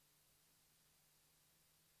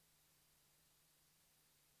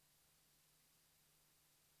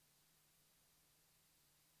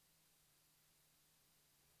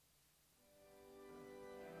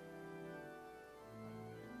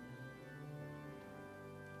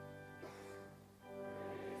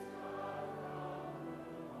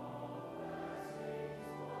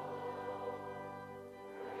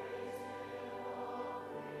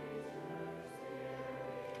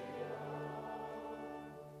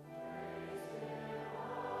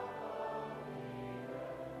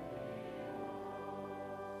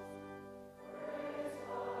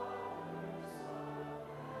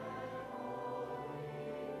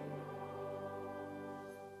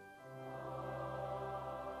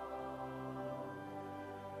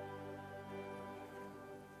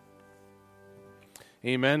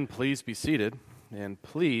Amen. Please be seated, and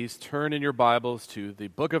please turn in your Bibles to the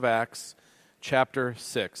book of Acts, chapter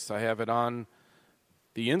 6. I have it on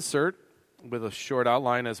the insert with a short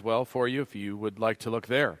outline as well for you if you would like to look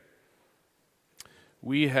there.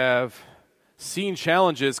 We have seen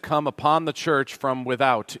challenges come upon the church from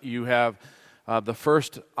without. You have the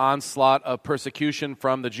first onslaught of persecution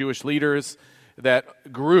from the Jewish leaders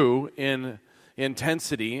that grew in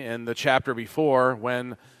intensity in the chapter before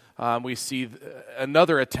when we see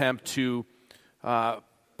another attempt to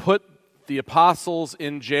put the apostles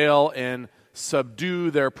in jail and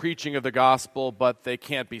subdue their preaching of the gospel, but they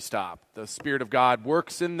can't be stopped. The Spirit of God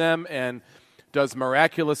works in them and does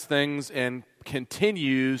miraculous things and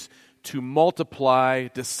continues to multiply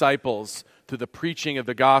disciples through the preaching of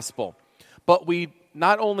the gospel. But we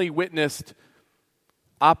not only witnessed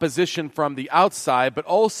opposition from the outside, but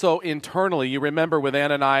also internally. You remember with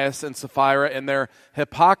Ananias and Sapphira and their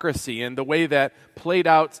hypocrisy and the way that played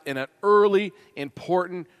out in an early,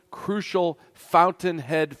 important, crucial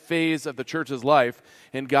fountainhead phase of the church's life,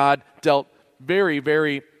 and God dealt very,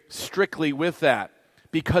 very strictly with that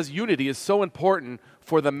because unity is so important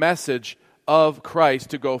for the message of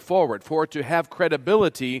Christ to go forward. For it to have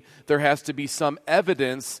credibility, there has to be some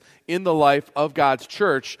evidence in the life of God's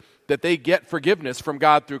church that they get forgiveness from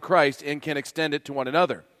God through Christ and can extend it to one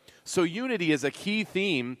another. So unity is a key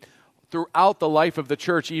theme throughout the life of the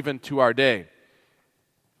church, even to our day.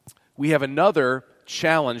 We have another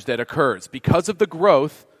challenge that occurs. Because of the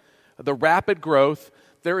growth, the rapid growth,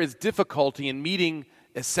 there is difficulty in meeting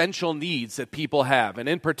essential needs that people have. And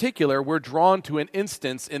in particular, we're drawn to an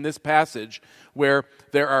instance in this passage where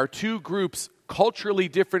there are two groups, culturally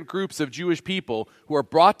different groups of Jewish people who are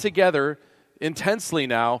brought together intensely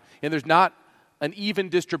now, and there's not an even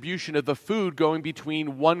distribution of the food going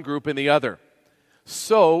between one group and the other.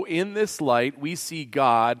 So, in this light, we see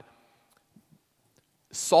God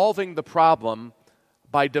solving the problem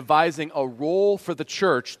by devising a role for the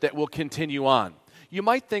church that will continue on. You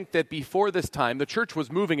might think that before this time, the church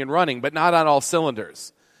was moving and running, but not on all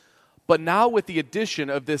cylinders. But now with the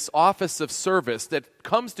addition of this office of service that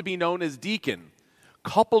comes to be known as deacon,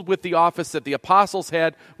 coupled with the office that the apostles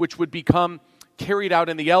had, which would become carried out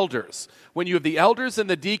in the elders. When you have the elders and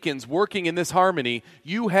the deacons working in this harmony,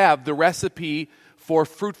 you have the recipe for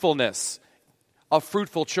fruitfulness, a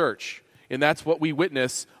fruitful church. And that's what we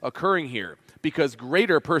witness occurring here, because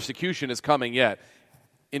greater persecution is coming yet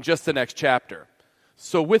in just the next chapter.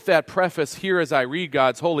 So with that preface here as I read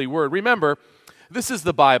God's holy word, remember, this is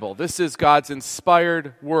the Bible. This is God's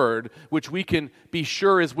inspired word, which we can be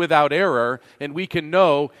sure is without error, and we can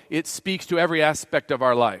know it speaks to every aspect of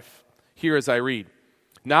our life. Here as I read.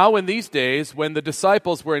 Now in these days, when the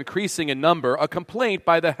disciples were increasing in number, a complaint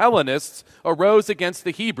by the Hellenists arose against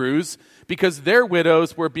the Hebrews because their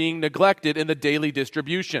widows were being neglected in the daily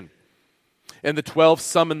distribution. And the 12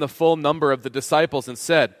 summoned the full number of the disciples and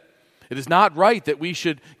said, "It is not right that we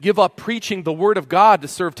should give up preaching the word of God to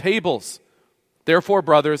serve tables. Therefore,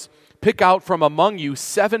 brothers, pick out from among you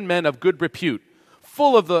 7 men of good repute,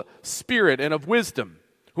 full of the Spirit and of wisdom,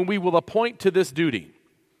 whom we will appoint to this duty.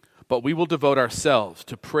 But we will devote ourselves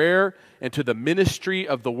to prayer and to the ministry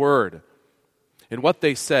of the word." And what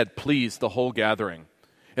they said pleased the whole gathering.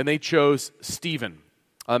 And they chose Stephen,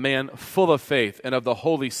 a man full of faith and of the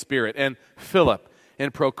Holy Spirit, and Philip,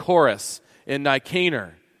 and Prochorus, and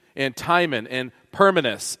Nicanor, and Timon, and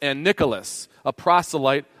Parmenas, and Nicholas, a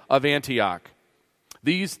proselyte of Antioch.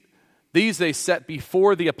 These they set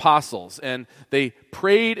before the apostles, and they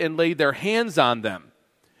prayed and laid their hands on them.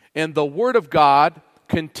 And the word of God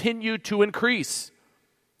continued to increase.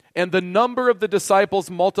 And the number of the disciples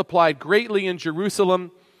multiplied greatly in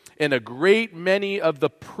Jerusalem, and a great many of the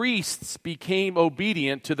priests became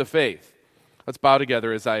obedient to the faith. Let's bow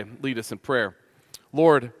together as I lead us in prayer.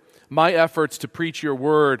 Lord, my efforts to preach your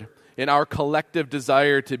word and our collective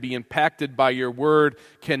desire to be impacted by your word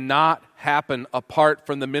cannot happen apart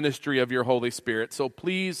from the ministry of your Holy Spirit. So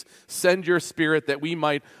please send your Spirit that we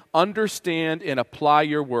might understand and apply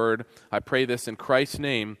your word. I pray this in Christ's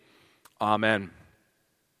name. Amen.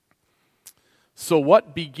 So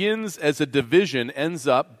what begins as a division ends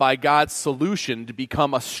up by God's solution to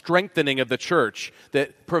become a strengthening of the church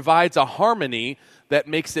that provides a harmony that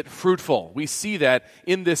makes it fruitful. We see that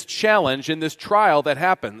in this challenge, in this trial that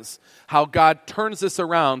happens, how God turns this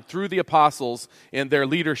around through the apostles and their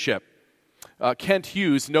leadership. Kent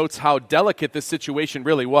Hughes notes how delicate this situation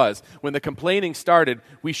really was. When the complaining started,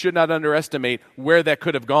 we should not underestimate where that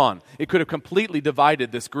could have gone. It could have completely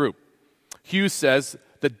divided this group. Hughes says,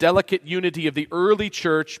 the delicate unity of the early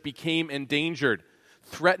church became endangered,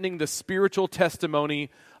 threatening the spiritual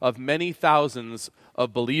testimony of many thousands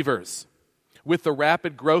of believers. With the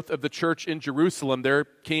rapid growth of the church in Jerusalem, there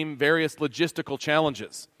came various logistical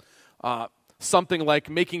challenges. Something like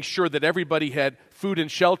making sure that everybody had food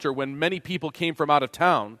and shelter when many people came from out of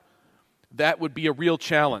town, that would be a real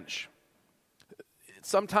challenge.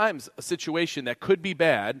 Sometimes a situation that could be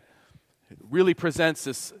bad really presents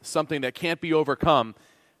as something that can't be overcome,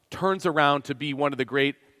 turns around to be one of the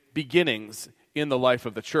great beginnings in the life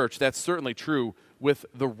of the church. That's certainly true with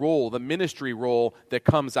the role, the ministry role that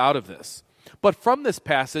comes out of this. But from this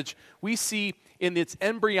passage, we see in its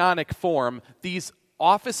embryonic form these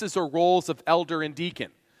offices or roles of elder and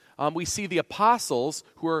deacon. We see the apostles,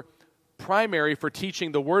 who are primary for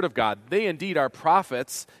teaching the Word of God. They indeed are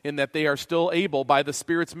prophets in that they are still able, by the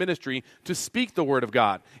Spirit's ministry, to speak the Word of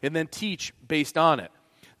God and then teach based on it.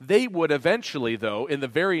 They would eventually, though, in the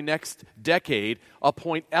very next decade,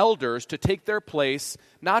 appoint elders to take their place,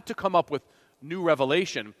 not to come up with new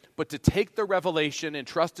revelation, but to take the revelation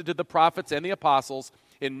entrusted to the prophets and the apostles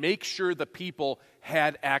and make sure the people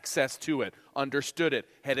had access to it, understood it,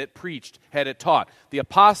 had it preached, had it taught. The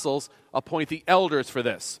apostles appoint the elders for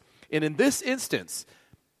this. And in this instance,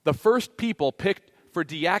 the first people picked for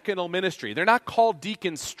diaconal ministry, they're not called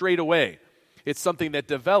deacons straight away. It's something that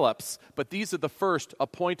develops, but these are the first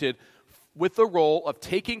appointed with the role of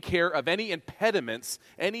taking care of any impediments,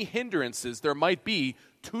 any hindrances there might be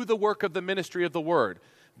to the work of the ministry of the Word.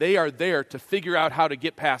 They are there to figure out how to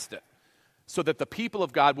get past it so that the people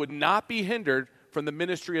of God would not be hindered from the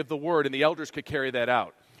ministry of the Word, and the elders could carry that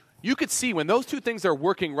out. You could see when those two things are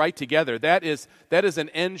working right together, that is an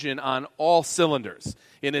engine on all cylinders.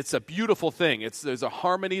 And it's a beautiful thing. There's a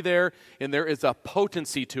harmony there, and there is a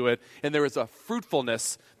potency to it, and there is a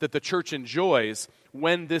fruitfulness that the church enjoys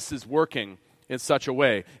when this is working in such a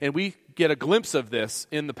way. And we get a glimpse of this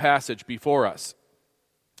in the passage before us.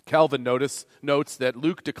 Calvin notes that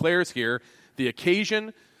Luke declares here the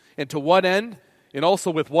occasion and to what end, and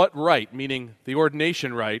also with what right, meaning the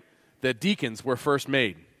ordination rite, that deacons were first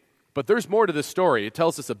made. But there's more to this story. It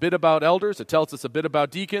tells us a bit about elders. It tells us a bit about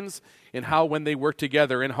deacons and how when they work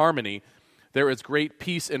together in harmony, there is great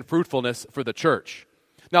peace and fruitfulness for the church.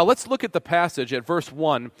 Now let's look at the passage at verse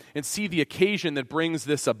 1 and see the occasion that brings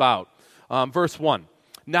this about. Verse 1,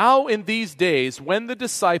 now in these days when the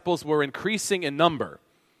disciples were increasing in number.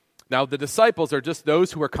 Now the disciples are just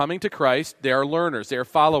those who are coming to Christ. They are learners. They are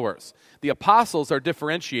followers. The apostles are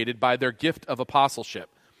differentiated by their gift of apostleship.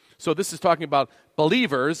 So this is talking about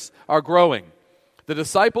believers are growing. The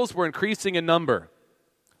disciples were increasing in number.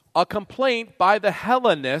 A complaint by the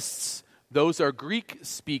Hellenists, those are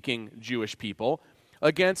Greek-speaking Jewish people,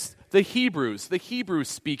 against the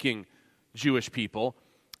Hebrew-speaking Jewish people,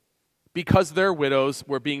 because their widows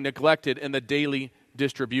were being neglected in the daily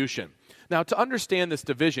distribution. Now, to understand this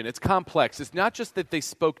division, it's complex. It's not just that they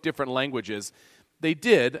spoke different languages. They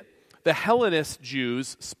did. The Hellenist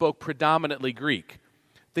Jews spoke predominantly Greek.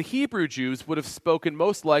 The Hebrew Jews would have spoken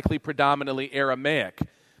most likely predominantly Aramaic.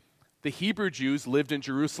 The Hebrew Jews lived in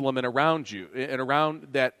Jerusalem and around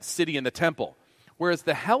that city and the temple, whereas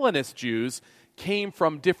the Hellenist Jews came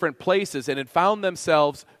from different places and had found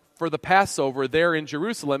themselves for the Passover there in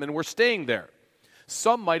Jerusalem and were staying there.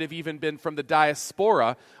 Some might have even been from the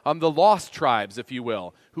diaspora, the lost tribes, if you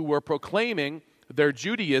will, who were proclaiming their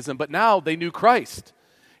Judaism, but now they knew Christ.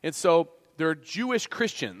 And so they're Jewish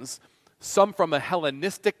Christians, some from a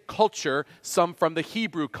Hellenistic culture, some from the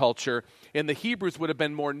Hebrew culture, and the Hebrews would have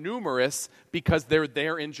been more numerous because they're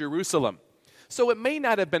there in Jerusalem. So it may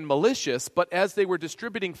not have been malicious, but as they were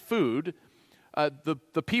distributing food,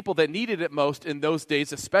 the people that needed it most in those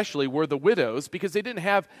days especially were the widows, because they didn't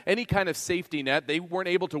have any kind of safety net. They weren't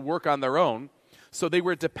able to work on their own, so they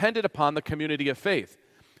were dependent upon the community of faith.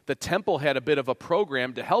 The temple had a bit of a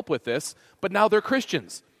program to help with this, but now they're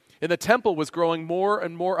Christians. And the temple was growing more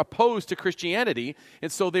and more opposed to Christianity,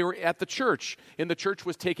 and so they were at the church, and the church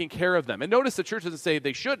was taking care of them. And notice the church doesn't say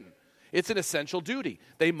they shouldn't. It's an essential duty.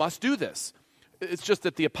 They must do this. It's just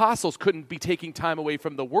that the apostles couldn't be taking time away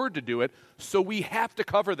from the Word to do it, so we have to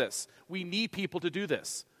cover this. We need people to do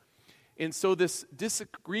this. And so this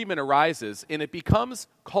disagreement arises, and it becomes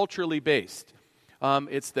culturally based.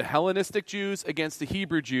 It's the Hellenistic Jews against the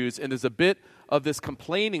Hebrew Jews, and there's a bit of this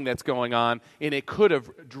complaining that's going on, and it could have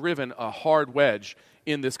driven a hard wedge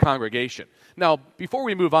in this congregation. Now, before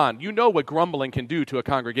we move on, you know what grumbling can do to a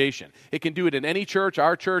congregation. It can do it in any church,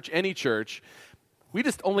 our church, any church. We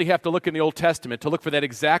just only have to look in the Old Testament to look for that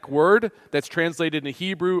exact word that's translated in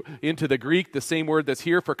Hebrew into the Greek, the same word that's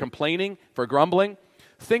here for complaining, for grumbling.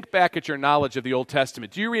 Think back at your knowledge of the Old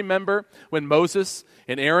Testament. Do you remember when Moses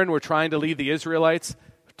and Aaron were trying to lead the Israelites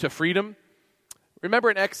to freedom? Remember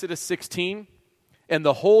in Exodus 16? And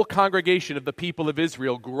the whole congregation of the people of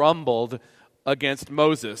Israel grumbled against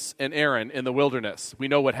Moses and Aaron in the wilderness. We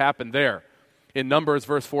know what happened there. In Numbers,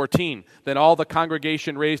 verse 14, then all the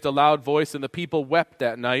congregation raised a loud voice, and the people wept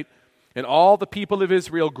that night, and all the people of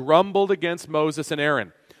Israel grumbled against Moses and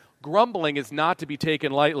Aaron. Grumbling is not to be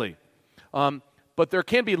taken lightly. But there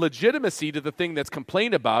can be legitimacy to the thing that's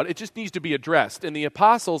complained about. It just needs to be addressed. And the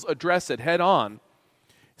apostles address it head on.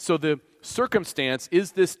 So the circumstance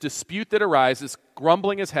is this dispute that arises,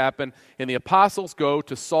 grumbling has happened, and the apostles go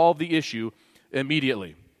to solve the issue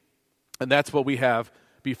immediately. And that's what we have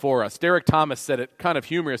before us. Derek Thomas said it kind of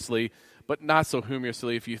humorously, but not so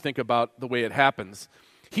humorously if you think about the way it happens.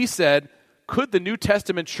 He said, could the New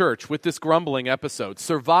Testament church, with this grumbling episode,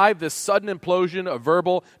 survive this sudden implosion of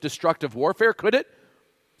verbal destructive warfare? Could it?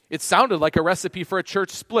 It sounded like a recipe for a church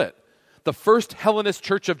split. The first Hellenist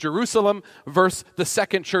church of Jerusalem versus the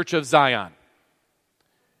second church of Zion.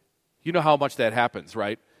 You know how much that happens,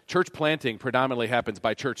 right? Church planting predominantly happens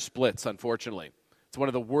by church splits, unfortunately. It's one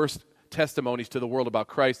of the worst testimonies to the world about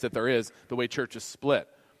Christ that there is, the way churches split.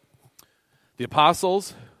 The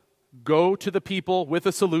apostles go to the people with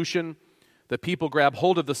a solution. The people grab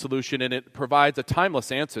hold of the solution, and it provides a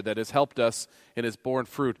timeless answer that has helped us and has borne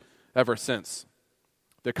fruit ever since.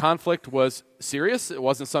 The conflict was serious. It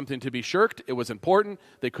wasn't something to be shirked. It was important.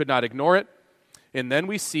 They could not ignore it. And then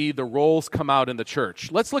we see the roles come out in the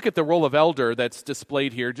church. Let's look at the role of elder that's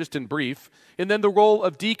displayed here just in brief, and then the role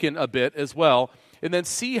of deacon a bit as well, and then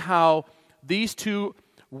see how these two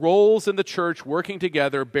roles in the church working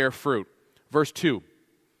together bear fruit. Verse 2,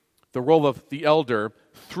 the role of the elder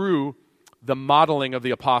through the modeling of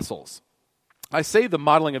the apostles. I say the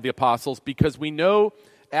modeling of the apostles because we know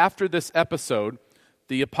after this episode,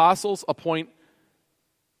 the apostles appoint,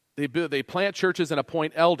 they plant churches and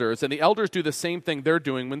appoint elders, and the elders do the same thing they're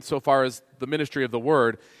doing insofar as the ministry of the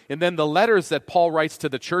word. And then the letters that Paul writes to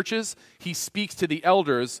the churches, he speaks to the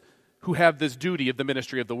elders who have this duty of the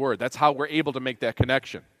ministry of the word. That's how we're able to make that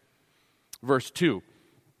connection. Verse 2.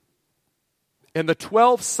 And the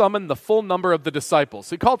 12 summoned the full number of the disciples.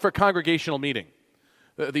 He called for a congregational meeting.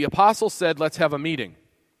 The apostles said, let's have a meeting.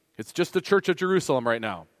 It's just the church of Jerusalem right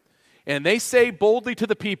now. And they say boldly to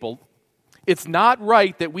the people, it's not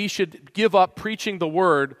right that we should give up preaching the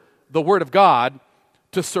word of God,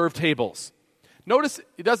 to serve tables. Notice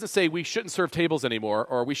it doesn't say we shouldn't serve tables anymore,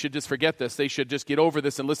 or we should just forget this. They should just get over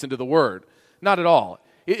this and listen to the word. Not at all.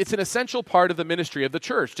 It's an essential part of the ministry of the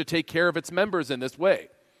church to take care of its members in this way.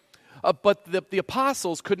 But the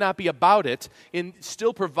apostles could not be about it and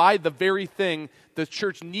still provide the very thing the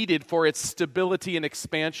church needed for its stability and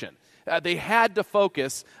expansion. They had to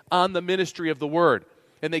focus on the ministry of the word,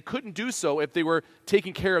 and they couldn't do so if they were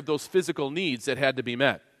taking care of those physical needs that had to be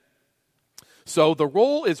met. So the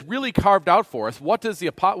role is really carved out for us. What do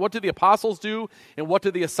the apostles do, and what do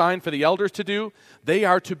they assign for the elders to do? They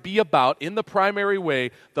are to be about, in the primary way,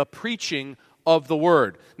 the preaching of the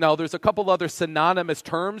word. Now, there's a couple other synonymous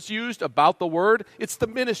terms used about the word. It's the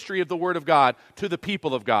ministry of the word of God to the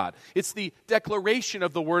people of God. It's the declaration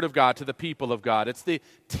of the word of God to the people of God. It's the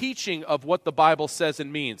teaching of what the Bible says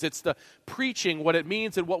and means. It's the preaching what it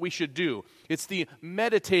means and what we should do. It's the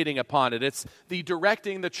meditating upon it. It's the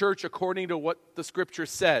directing the church according to what the Scripture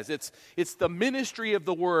says. It's the ministry of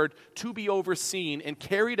the word to be overseen and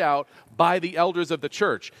carried out by the elders of the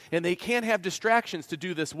church. And they can't have distractions to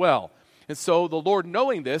do this well. And so the Lord,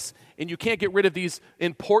 knowing this, and you can't get rid of these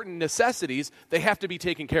important necessities, they have to be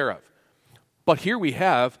taken care of. But here we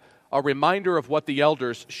have a reminder of what the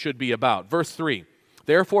elders should be about. Verse 3,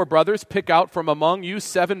 therefore, brothers, pick out from among you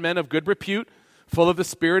 7 men of good repute, full of the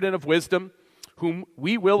Spirit and of wisdom, whom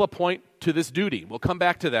we will appoint to this duty. We'll come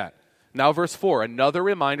back to that. Now, verse 4, another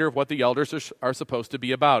reminder of what the elders are supposed to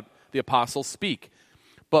be about. The apostles speak.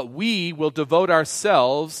 But we will devote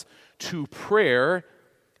ourselves to prayer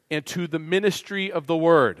and to the ministry of the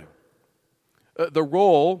word. The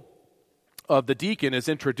role of the deacon is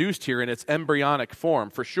introduced here in its embryonic form,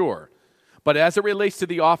 for sure. But as it relates to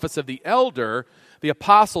the office of the elder, the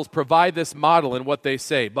apostles provide this model in what they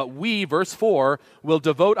say. But we, verse 4, will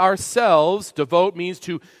devote ourselves, devote means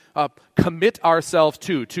to commit ourselves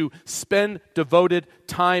to spend devoted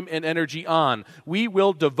time and energy on. We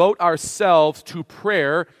will devote ourselves to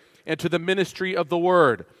prayer and to the ministry of the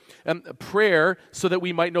word. Prayer so that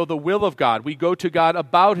we might know the will of God. We go to God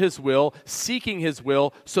about His will, seeking His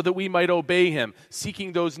will so that we might obey Him,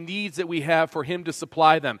 seeking those needs that we have for Him to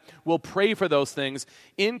supply them. We'll pray for those things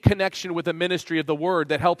in connection with the ministry of the Word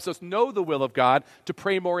that helps us know the will of God to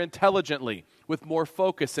pray more intelligently, with more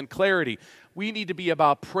focus and clarity. We need to be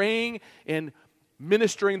about praying and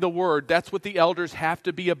ministering the Word. That's what the elders have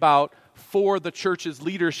to be about for the church's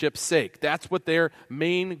leadership's sake. That's what their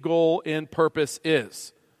main goal and purpose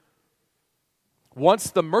is.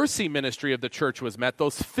 Once the mercy ministry of the church was met,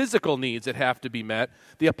 those physical needs that have to be met,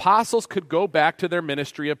 the apostles could go back to their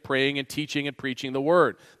ministry of praying and teaching and preaching the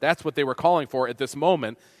word. That's what they were calling for at this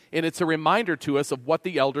moment, and it's a reminder to us of what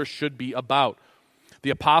the elders should be about. The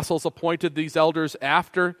apostles appointed these elders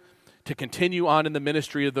after to continue on in the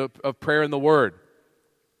ministry of prayer and the word.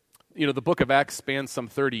 You know, the book of Acts spans some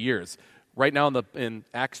 30 years. Right now in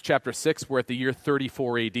Acts chapter 6, we're at the year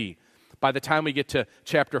 34 AD. By the time we get to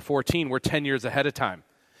chapter 14, we're 10 years ahead of time.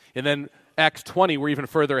 And then Acts 20, we're even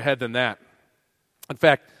further ahead than that. In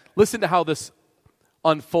fact, listen to how this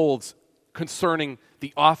unfolds concerning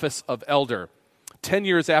the office of elder. 10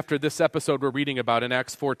 years after this episode we're reading about in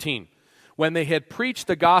Acts 14, when they had preached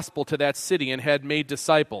the gospel to that city and had made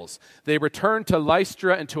disciples, they returned to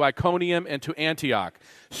Lystra and to Iconium and to Antioch,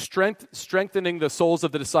 strengthening the souls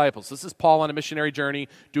of the disciples. This is Paul on a missionary journey,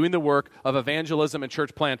 doing the work of evangelism and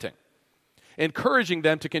church planting, encouraging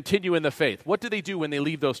them to continue in the faith. What do they do when they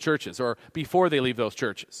leave those churches or before they leave those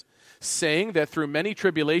churches? Saying that through many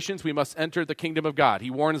tribulations we must enter the kingdom of God. He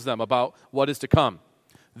warns them about what is to come.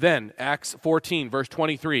 Then, Acts 14, verse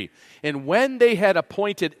 23, and when they had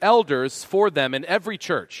appointed elders for them in every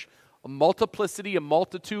church, a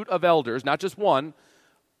multitude of elders, not just one,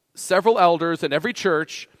 several elders in every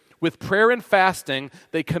church, with prayer and fasting,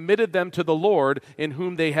 they committed them to the Lord in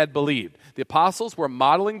whom they had believed. The apostles were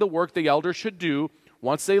modeling the work the elders should do.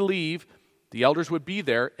 Once they leave, the elders would be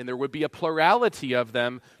there, and there would be a plurality of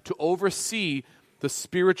them to oversee the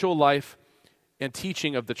spiritual life and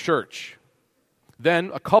teaching of the church.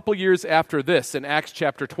 Then, a couple years after this, in Acts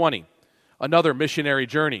chapter 20, another missionary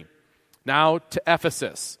journey, now to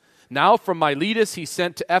Ephesus. Now from Miletus he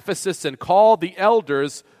sent to Ephesus and called the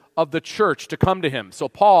elders of the church to come to him. So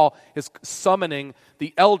Paul is summoning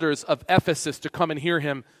the elders of Ephesus to come and hear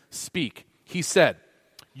him speak. He said,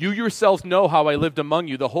 "You yourselves know how I lived among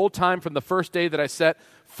you the whole time from the first day that I set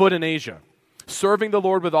foot in Asia, serving the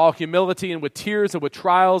Lord with all humility and with tears and with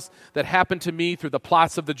trials that happened to me through the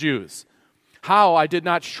plots of the Jews. How I did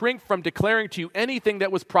not shrink from declaring to you anything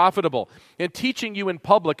that was profitable, and teaching you in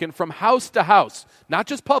public and from house to house," not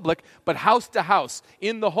just public, but house to house,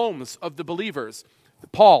 in the homes of the believers.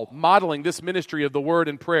 Paul modeling this ministry of the word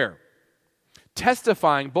and prayer,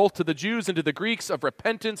 testifying both to the Jews and to the Greeks of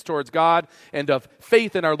repentance towards God and of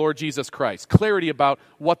faith in our Lord Jesus Christ. Clarity about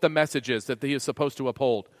what the message is that he is supposed to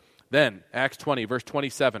uphold. Then, Acts 20, verse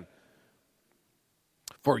 27,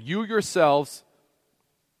 For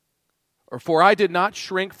I did not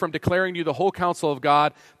shrink from declaring to you the whole counsel of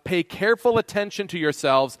God. Pay careful attention to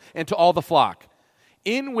yourselves and to all the flock,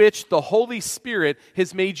 in which the Holy Spirit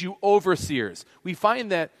has made you overseers. We find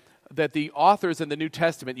that the authors in the New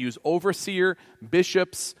Testament use overseer,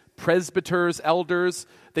 bishops, presbyters, elders.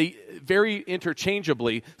 They very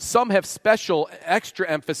interchangeably. Some have special extra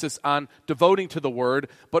emphasis on devoting to the word,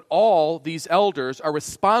 but all these elders are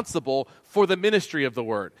responsible for the ministry of the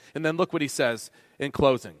word. And then look what he says in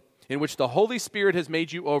closing. In which the Holy Spirit has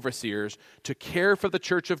made you overseers to care for the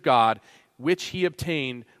church of God, which he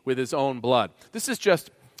obtained with his own blood. This is just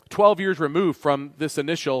 12 years removed from this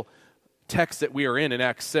initial text that we are in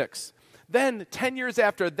Acts 6. Then, 10 years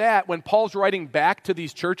after that, when Paul's writing back to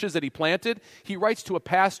these churches that he planted, he writes to a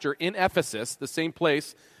pastor in Ephesus, the same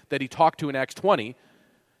place that he talked to in Acts 20,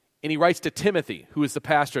 and he writes to Timothy, who is the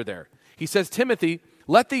pastor there. He says, "Timothy,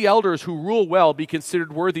 let the elders who rule well be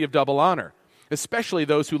considered worthy of double honor, especially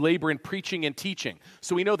those who labor in preaching and teaching."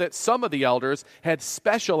 So we know that some of the elders had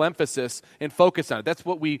special emphasis and focus on it. That's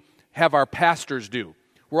what we have our pastors do.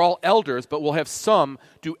 We're all elders, but we'll have some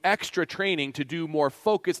do extra training to do more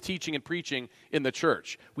focused teaching and preaching in the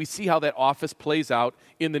church. We see how that office plays out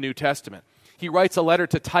in the New Testament. He writes a letter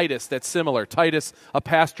to Titus that's similar. Titus, a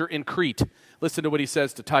pastor in Crete. Listen to what he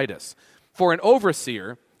says to Titus. "For an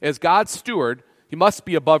overseer, as God's steward, he must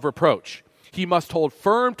be above reproach. He must hold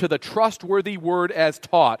firm to the trustworthy word as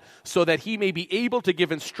taught, so that he may be able to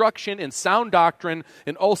give instruction in sound doctrine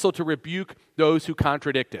and also to rebuke those who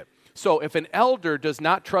contradict it." So if an elder does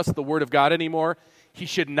not trust the word of God anymore, he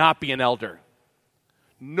should not be an elder.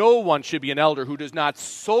 No one should be an elder who does not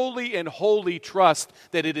solely and wholly trust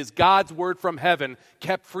that it is God's word from heaven,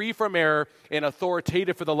 kept free from error and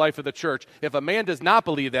authoritative for the life of the church. If a man does not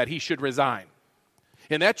believe that, he should resign.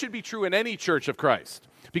 And that should be true in any church of Christ.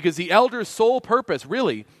 Because the elder's sole purpose,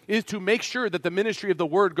 really, is to make sure that the ministry of the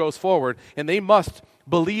word goes forward, and they must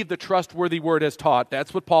believe the trustworthy word as taught.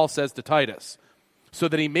 That's what Paul says to Titus. So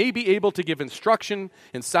that he may be able to give instruction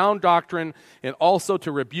in sound doctrine and also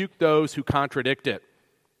to rebuke those who contradict it.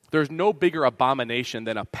 There's no bigger abomination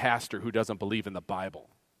than a pastor who doesn't believe in the Bible.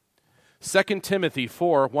 2 Timothy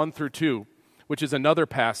 4, 1 through 2, which is another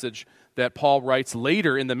passage that Paul writes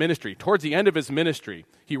later in the ministry. Towards the end of his ministry,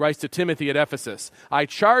 he writes to Timothy at Ephesus, I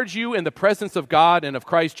charge you in the presence of God and of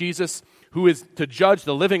Christ Jesus, who is to judge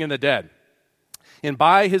the living and the dead. And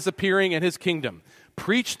by his appearing in his kingdom,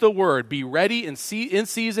 preach the word, be ready in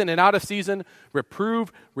season and out of season,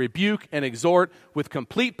 reprove, rebuke, and exhort with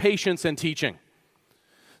complete patience and teaching.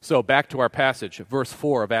 So back to our passage, verse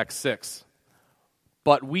 4 of Acts 6.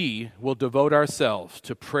 But we will devote ourselves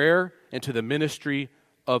to prayer and to the ministry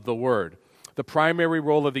of the word. The primary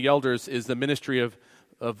role of the elders is the ministry of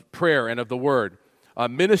prayer and of the word.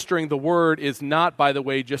 Ministering the word is not, by the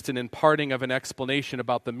way, just an imparting of an explanation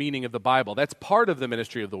about the meaning of the Bible. That's part of the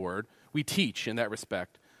ministry of the word. We teach in that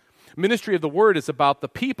respect. Ministry of the word is about the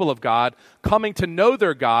people of God coming to know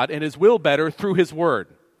their God and his will better through his word.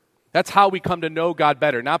 That's how we come to know God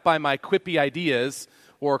better, not by my quippy ideas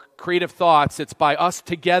or creative thoughts. It's by us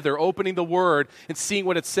together opening the word and seeing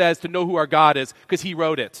what it says to know who our God is, because he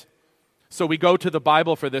wrote it. So we go to the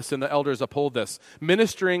Bible for this, and the elders uphold this.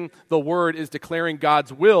 Ministering the word is declaring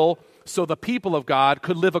God's will so the people of God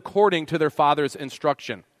could live according to their Father's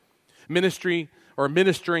instruction. Ministry or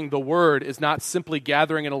ministering the word is not simply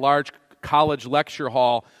gathering in a large college lecture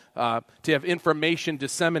hall to have information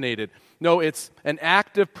disseminated. No, it's an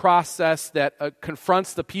active process that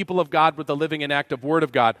confronts the people of God with the living and active Word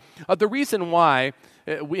of God. The reason why,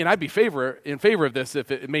 and I'd be in favor of this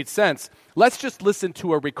if it made sense, let's just listen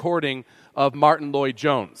to a recording of Martin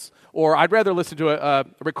Lloyd-Jones. Or I'd rather listen to a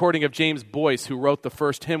recording of James Boyce, who wrote the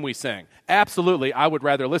first hymn we sang. Absolutely, I would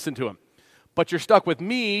rather listen to him. But you're stuck with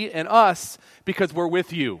me and us because we're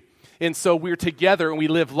with you. And so we're together and we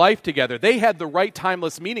live life together. They had the right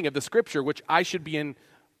timeless meaning of the Scripture, which I should be in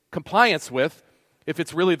compliance with if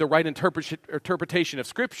it's really the right interpretation of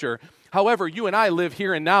Scripture. However, you and I live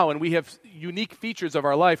here and now, and we have unique features of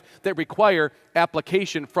our life that require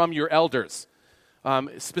application from your elders,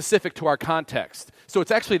 specific to our context. So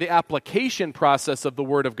it's actually the application process of the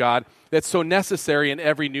Word of God that's so necessary in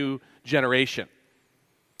every new generation.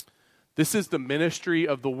 This is the ministry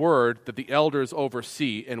of the Word that the elders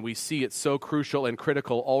oversee, and we see it so crucial and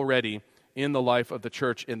critical already in the life of the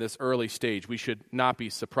church in this early stage. We should not be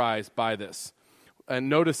surprised by this. And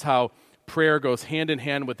notice how prayer goes hand in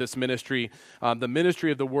hand with this ministry. The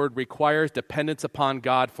ministry of the word requires dependence upon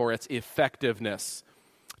God for its effectiveness.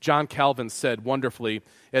 John Calvin said wonderfully,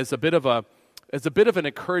 as a bit of an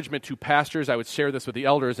encouragement to pastors, I would share this with the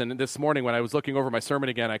elders, and this morning when I was looking over my sermon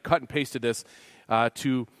again, I cut and pasted this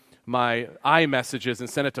to my iMessages and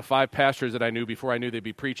sent it to 5 pastors that I knew before I knew they'd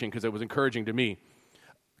be preaching, because it was encouraging to me.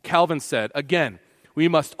 Calvin said, again, we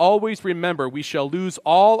must always remember we shall lose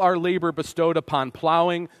all our labor bestowed upon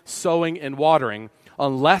plowing, sowing, and watering,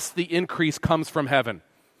 unless the increase comes from heaven.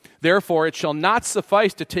 Therefore, it shall not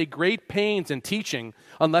suffice to take great pains in teaching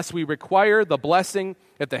unless we require the blessing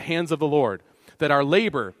at the hands of the Lord, that our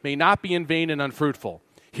labor may not be in vain and unfruitful.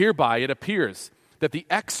 Hereby it appears that the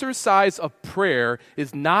exercise of prayer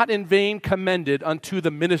is not in vain commended unto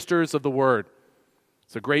the ministers of the word.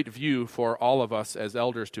 It's a great view for all of us as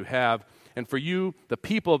elders to have, and for you, the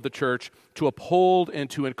people of the church, to uphold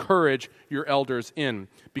and to encourage your elders in,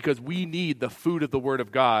 because we need the food of the Word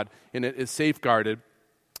of God, and it is safeguarded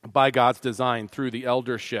by God's design through the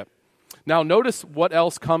eldership. Now, notice what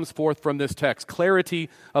else comes forth from this text. Clarity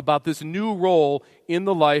about this new role in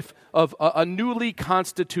the life of a newly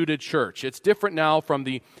constituted church. It's different now from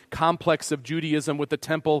the complex of Judaism with the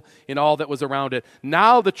temple and all that was around it.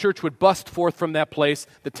 Now the church would bust forth from that place.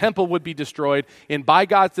 The temple would be destroyed. And by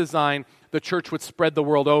God's design, the church would spread the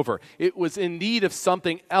world over. It was in need of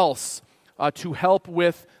something else to help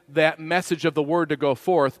with that message of the word to go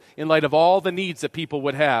forth in light of all the needs that people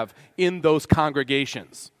would have in those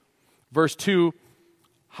congregations. Verse 2,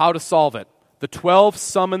 how to solve it. The 12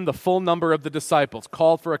 summoned the full number of the disciples,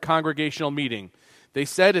 called for a congregational meeting. They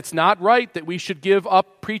said it's not right that we should give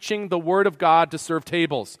up preaching the word of God to serve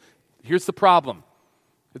tables. Here's the problem.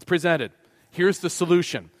 It's presented. Here's the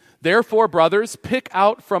solution. Therefore, brothers, pick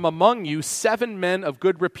out from among you 7 men of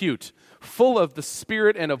good repute, full of the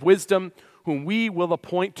Spirit and of wisdom, whom we will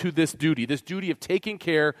appoint to this duty of taking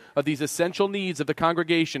care of these essential needs of the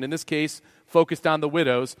congregation, in this case, focused on the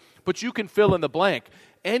widows. But you can fill in the blank.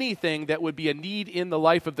 Anything that would be a need in the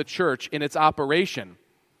life of the church in its operation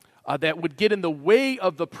that would get in the way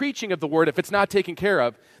of the preaching of the word, if it's not taken care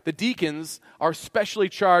of, the deacons are specially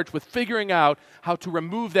charged with figuring out how to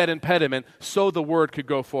remove that impediment so the word could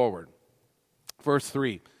go forward. Verse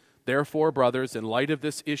 3, therefore, brothers, in light of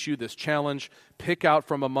this issue, this challenge, pick out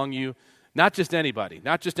from among you not just anybody,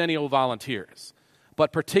 not just any old volunteers,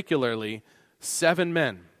 but particularly 7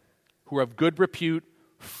 men who are of good repute,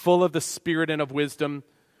 full of the Spirit and of wisdom,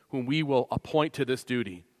 whom we will appoint to this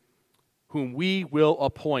duty. whom we will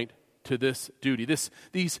appoint to this duty.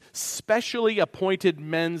 These specially appointed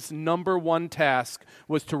men's number one task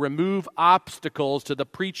was to remove obstacles to the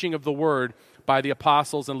preaching of the word by the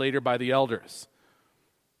apostles and later by the elders.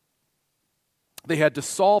 They had to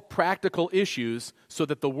solve practical issues so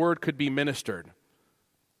that the word could be ministered.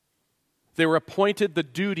 They were appointed the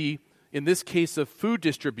duty, in this case, of food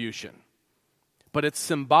distribution, but it's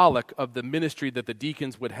symbolic of the ministry that the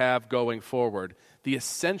deacons would have going forward, the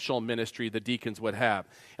essential ministry the deacons would have.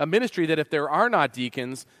 A ministry that if there are not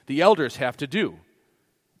deacons, the elders have to do.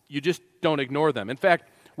 You just don't ignore them. In fact,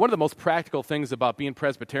 one of the most practical things about being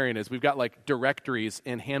Presbyterian is we've got like directories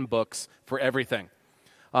and handbooks for everything.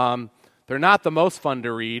 They're not the most fun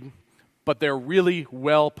to read, but they're really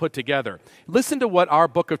well put together. Listen to what our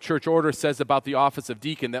Book of Church Order says about the office of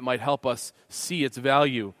deacon that might help us see its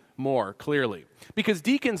value more clearly. Because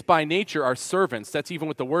deacons by nature are servants. That's even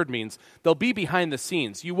what the word means. They'll be behind the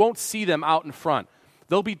scenes. You won't see them out in front.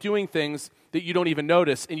 They'll be doing things that you don't even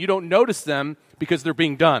notice, and you don't notice them because they're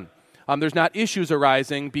being done. There's not issues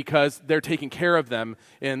arising because they're taking care of them.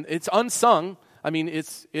 And it's unsung. I mean,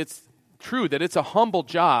 it's true that it's a humble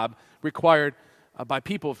job required by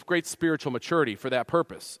people of great spiritual maturity for that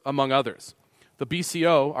purpose, among others. The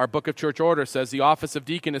BCO, our Book of Church Order, says the office of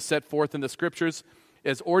deacon is set forth in the Scriptures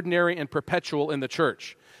as ordinary and perpetual in the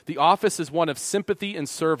church. The office is one of sympathy and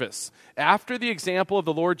service. After the example of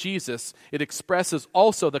the Lord Jesus, it expresses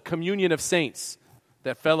also the communion of saints,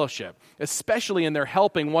 that fellowship, especially in their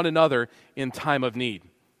helping one another in time of need.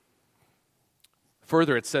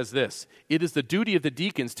 Further, it says this: it is the duty of the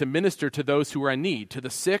deacons to minister to those who are in need, to the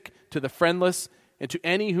sick, to the friendless, and to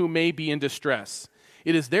any who may be in distress.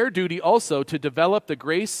 It is their duty also to develop the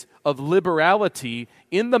grace of liberality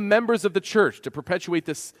in the members of the church, to perpetuate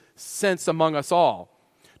this sense among us all,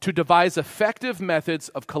 to devise effective methods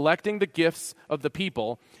of collecting the gifts of the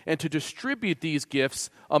people, and to distribute these gifts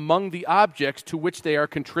among the objects to which they are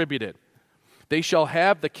contributed. They shall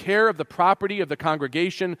have the care of the property of the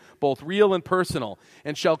congregation, both real and personal,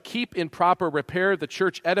 and shall keep in proper repair the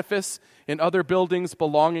church edifice and other buildings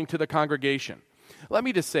belonging to the congregation. Let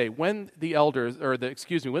me just say, when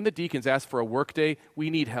the deacons ask for a work day, we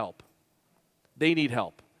need help. They need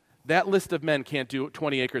help. That list of men can't do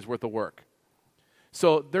 20 acres worth of work.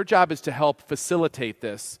 So their job is to help facilitate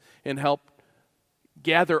this and help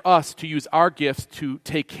gather us to use our gifts to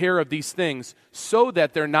take care of these things so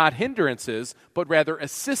that they're not hindrances, but rather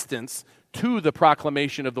assistance to the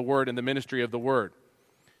proclamation of the word and the ministry of the word.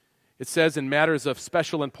 It says in matters of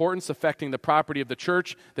special importance affecting the property of the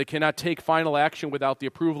church, they cannot take final action without the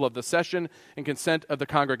approval of the session and consent of the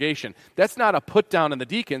congregation. That's not a put down on the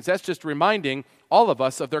deacons. That's just reminding all of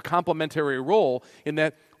us of their complementary role in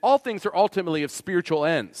that all things are ultimately of spiritual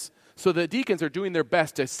ends. So the deacons are doing their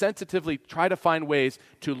best to sensitively try to find ways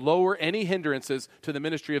to lower any hindrances to the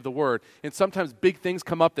ministry of the word. And sometimes big things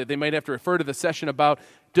come up that they might have to refer to the session about.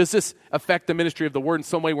 Does this affect the ministry of the word in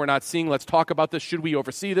some way we're not seeing? Let's talk about this. Should we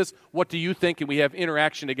oversee this? What do you think? And we have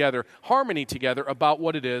interaction together, harmony together about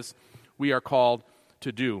what it is we are called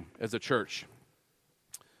to do as a church.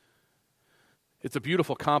 It's a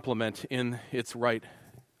beautiful complement in its right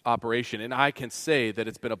operation. And I can say that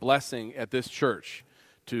it's been a blessing at this church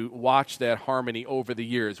to watch that harmony over the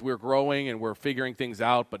years. We're growing and we're figuring things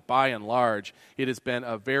out, but by and large, it has been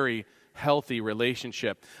a very healthy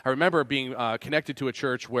relationship. I remember being connected to a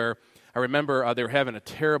church where they were having a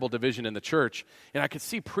terrible division in the church, and I could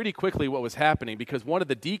see pretty quickly what was happening because one of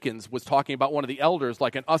the deacons was talking about one of the elders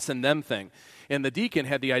like an us and them thing. And the deacon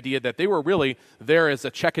had the idea that they were really there as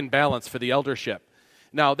a check and balance for the eldership.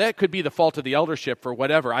 Now, that could be the fault of the eldership for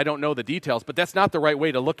whatever. I don't know the details, but that's not the right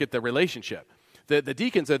way to look at the relationship. The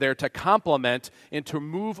deacons are there to complement and to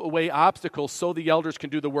move away obstacles so the elders can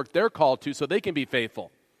do the work they're called to so they can be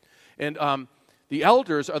faithful. And the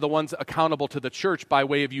elders are the ones accountable to the church by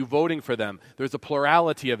way of you voting for them. There's a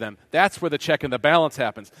plurality of them. That's where the check and the balance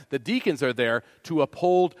happens. The deacons are there to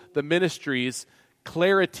uphold the ministry's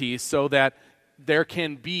clarity so that there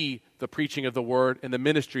can be the preaching of the word and the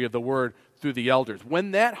ministry of the word through the elders.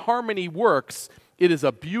 When that harmony works, it is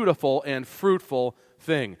a beautiful and fruitful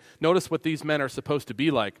thing. Notice what these men are supposed to be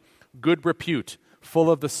like. Good repute, full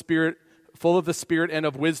of the Spirit and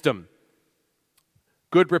of wisdom.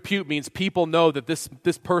 Good repute means people know that this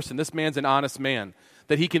man's an honest man,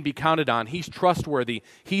 that he can be counted on. He's trustworthy.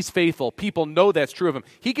 He's faithful. People know that's true of him.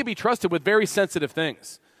 He can be trusted with very sensitive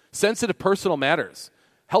things, sensitive personal matters.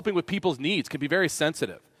 Helping with people's needs can be very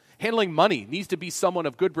sensitive. Handling money needs to be someone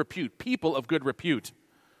of good repute, people of good repute.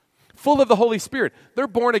 Full of the Holy Spirit. They're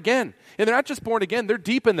born again. And they're not just born again, they're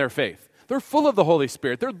deep in their faith. They're full of the Holy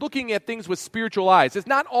Spirit. They're looking at things with spiritual eyes. It's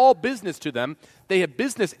not all business to them. They have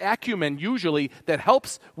business acumen usually that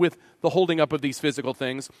helps with the holding up of these physical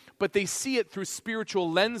things, but they see it through spiritual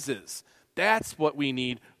lenses. That's what we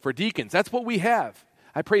need for deacons. That's what we have.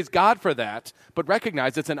 I praise God for that, but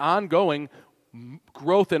recognize it's an ongoing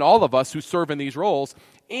growth in all of us who serve in these roles,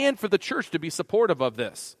 and for the church to be supportive of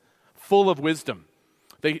this, full of wisdom.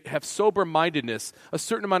 They have sober-mindedness. A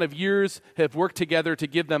certain amount of years have worked together to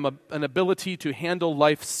give them an ability to handle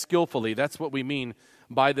life skillfully. That's what we mean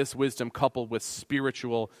by this wisdom coupled with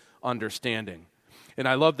spiritual understanding. And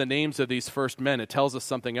I love the names of these first men. It tells us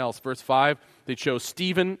something else. Verse 5, they chose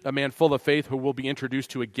Stephen, a man full of faith, who we'll be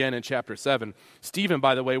introduced to again in chapter 7. Stephen,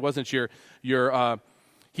 by the way, wasn't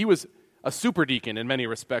he was a super deacon in many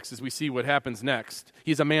respects, as we see what happens next.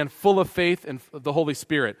 He's a man full of faith and the Holy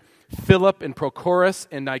Spirit. Philip and Prochorus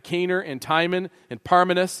and Nicanor and Timon and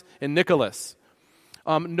Parmenas and Nicholas.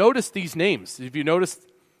 Notice these names. If you notice,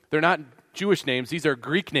 they're not Jewish names. These are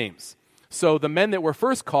Greek names. So the men that were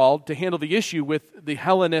first called to handle the issue with the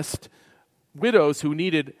Hellenist widows who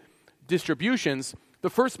needed distributions, the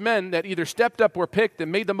first men that either stepped up or picked and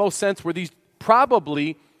made the most sense were these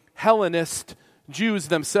probably Hellenist Jews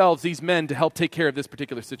themselves, these men, to help take care of this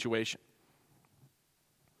particular situation.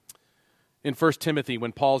 In 1 Timothy,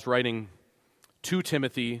 when Paul's writing to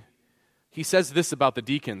Timothy, he says this about the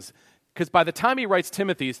deacons. Because by the time he writes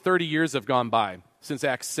Timothy, 30 years have gone by since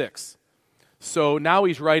Acts 6. So now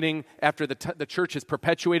he's writing after the church has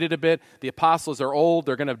perpetuated a bit. The apostles are old.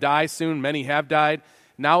 They're going to die soon. Many have died.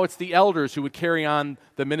 Now it's the elders who would carry on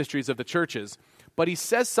the ministries of the churches. But he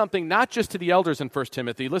says something not just to the elders in 1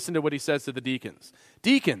 Timothy. Listen to what he says to the deacons.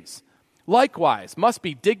 Deacons, likewise, must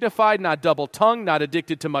be dignified, not double-tongued, not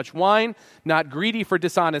addicted to much wine, not greedy for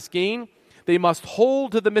dishonest gain. They must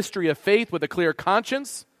hold to the mystery of faith with a clear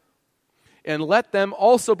conscience, and let them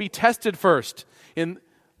also be tested first, and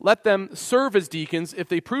let them serve as deacons if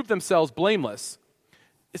they prove themselves blameless.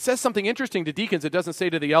 It says something interesting to deacons it doesn't say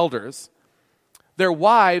to the elders. Their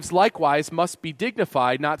wives likewise must be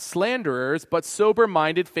dignified, not slanderers, but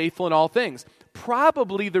sober-minded, faithful in all things.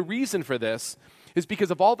 Probably the reason for this is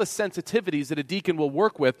because of all the sensitivities that a deacon will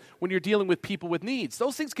work with when you're dealing with people with needs.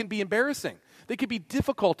 Those things can be embarrassing. They can be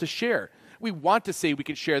difficult to share. We want to say we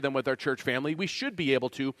can share them with our church family. We should be able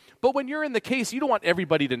to. But when you're in the case, you don't want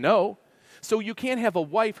everybody to know. So you can't have a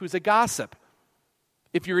wife who's a gossip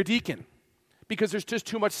if you're a deacon, because there's just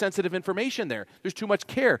too much sensitive information there. There's too much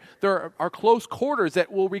care. There are close quarters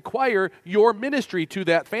that will require your ministry to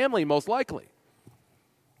that family, most likely.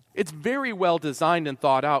 It's very well designed and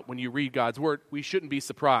thought out when you read God's word. We shouldn't be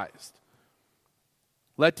surprised.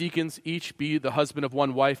 Let deacons each be the husband of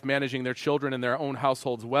one wife, managing their children and their own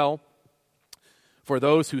households well. For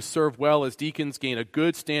those who serve well as deacons gain a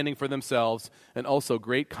good standing for themselves and also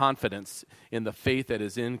great confidence in the faith that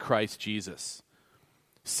is in Christ Jesus.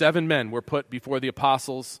 7 men were put before the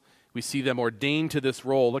apostles. We see them ordained to this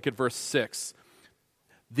role. Look at verse 6.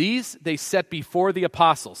 These they set before the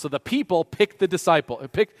apostles. So the people picked the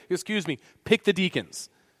picked the deacons.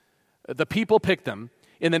 The people picked them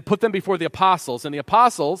and then put them before the apostles. And the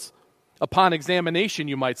apostles, upon examination,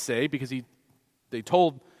 you might say, because they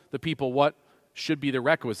told the people what should be the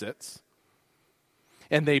requisites,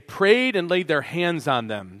 and they prayed and laid their hands on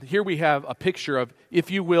them. Here we have a picture of, if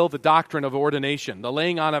you will, the doctrine of ordination, the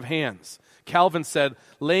laying on of hands. Calvin said,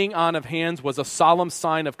 laying on of hands was a solemn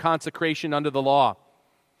sign of consecration under the law.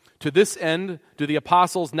 To this end do the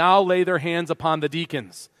apostles now lay their hands upon the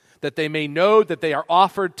deacons, that they may know that they are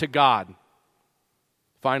offered to God.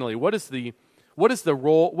 Finally, what is the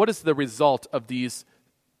result of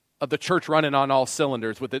the church running on all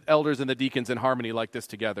cylinders with the elders and the deacons in harmony like this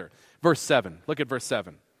together? Verse 7. Look at verse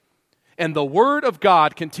 7. And the word of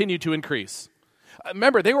God continued to increase.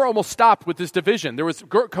 Remember, they were almost stopped with this division. There was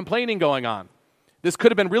complaining going on. This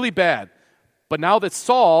could have been really bad. But now that's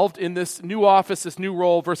solved in this new office, this new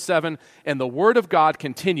role, verse 7, and the word of God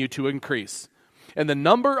continued to increase. And the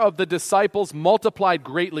number of the disciples multiplied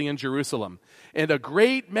greatly in Jerusalem. And a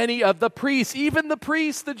great many of the priests, even the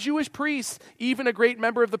priests, the Jewish priests, even a great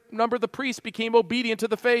number of the priests became obedient to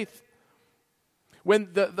the faith.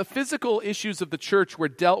 When the physical issues of the church were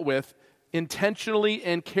dealt with intentionally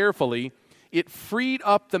and carefully, it freed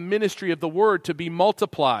up the ministry of the word to be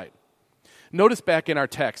multiplied. Notice back in our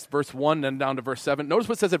text, verse 1 and down to verse 7. Notice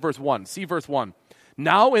what it says at verse 1. See verse 1.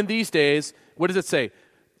 Now in these days, what does it say?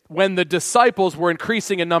 When the disciples were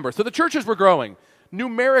increasing in number. So the churches were growing.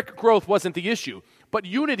 Numeric growth wasn't the issue, but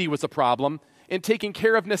unity was a problem, and taking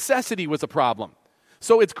care of necessity was a problem.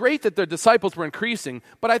 So it's great that the disciples were increasing,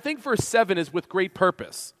 but I think verse 7 is with great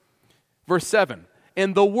purpose. Verse 7,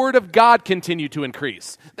 and the word of God continue to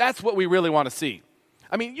increase. That's what we really want to see.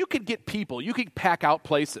 I mean, you could get people, you could pack out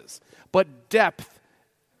places, but depth,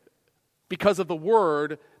 because of the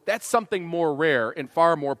word, that's something more rare and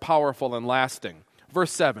far more powerful and lasting.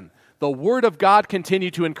 Verse 7, the word of God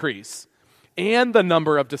continued to increase, and the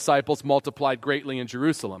number of disciples multiplied greatly in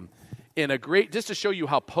Jerusalem. Just to show you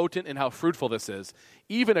how potent and how fruitful this is,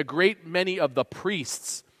 even a great many of the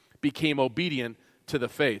priests became obedient to the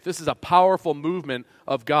faith. This is a powerful movement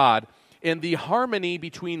of God, and the harmony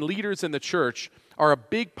between leaders in the church are a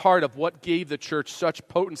big part of what gave the church such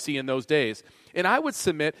potency in those days. And I would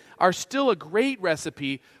submit are still a great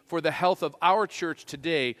recipe for the health of our church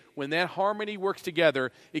today. When that harmony works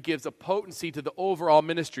together, it gives a potency to the overall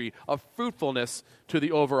ministry, a fruitfulness to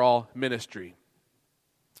the overall ministry.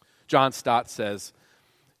 John Stott says,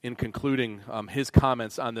 in concluding his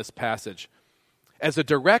comments on this passage, as a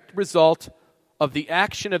direct result of the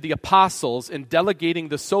action of the apostles in delegating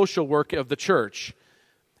the social work of the church,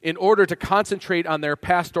 in order to concentrate on their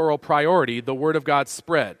pastoral priority, the word of God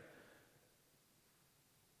spread.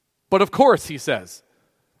 But of course, he says,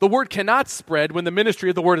 the word cannot spread when the ministry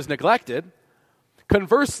of the word is neglected.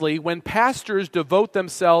 Conversely, when pastors devote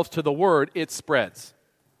themselves to the word, it spreads.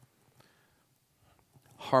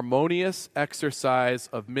 Harmonious exercise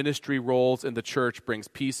of ministry roles in the church brings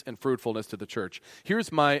peace and fruitfulness to the church.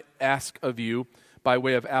 Here's my ask of you by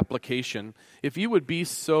way of application. If you would be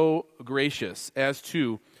so gracious as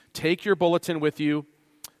to take your bulletin with you,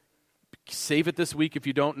 save it this week if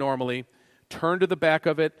you don't normally, turn to the back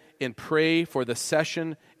of it and pray for the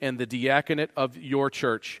session and the diaconate of your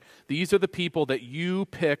church. These are the people that you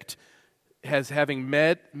picked as having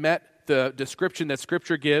met the description that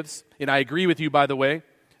Scripture gives. And I agree with you, by the way.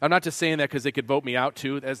 I'm not just saying that because they could vote me out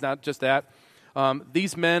too. That's not just that.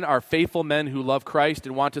 These men are faithful men who love Christ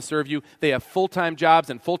and want to serve you. They have full-time jobs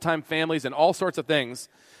and full-time families and all sorts of things.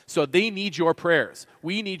 So they need your prayers.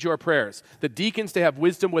 We need your prayers. The deacons to have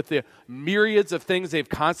wisdom with the myriads of things they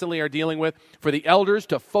constantly are dealing with. For the elders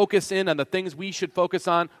to focus in on the things we should focus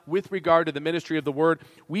on with regard to the ministry of the word.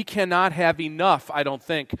 We cannot have enough, I don't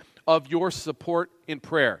think, of your support in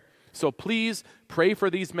prayer. So please pray for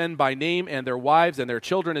these men by name and their wives and their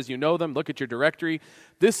children as you know them. Look at your directory.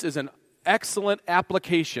 This is an excellent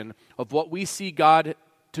application of what we see God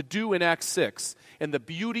to do in Acts 6 and the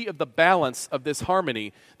beauty of the balance of this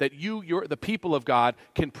harmony that the people of God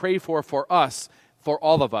can pray for us, for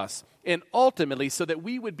all of us. And ultimately so that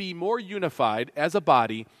we would be more unified as a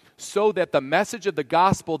body so that the message of the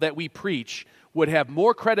gospel that we preach would have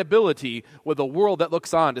more credibility with a world that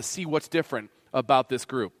looks on to see what's different about this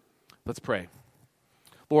group. Let's pray.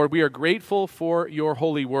 Lord, we are grateful for your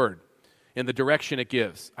holy word and the direction it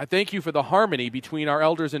gives. I thank you for the harmony between our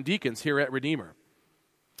elders and deacons here at Redeemer.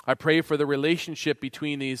 I pray for the relationship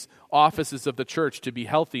between these offices of the church to be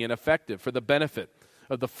healthy and effective for the benefit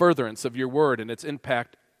of the furtherance of your word and its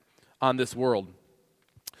impact on this world.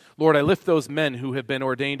 Lord, I lift those men who have been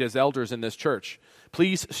ordained as elders in this church.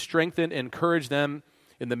 Please strengthen and encourage them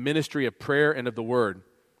in the ministry of prayer and of the word.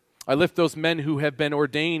 I lift those men who have been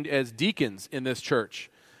ordained as deacons in this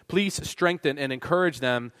church. Please strengthen and encourage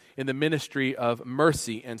them in the ministry of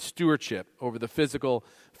mercy and stewardship over the physical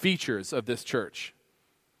features of this church.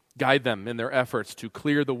 Guide them in their efforts to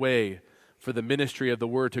clear the way for the ministry of the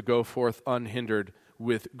word to go forth unhindered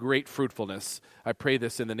with great fruitfulness. I pray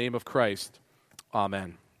this in the name of Christ.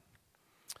 Amen.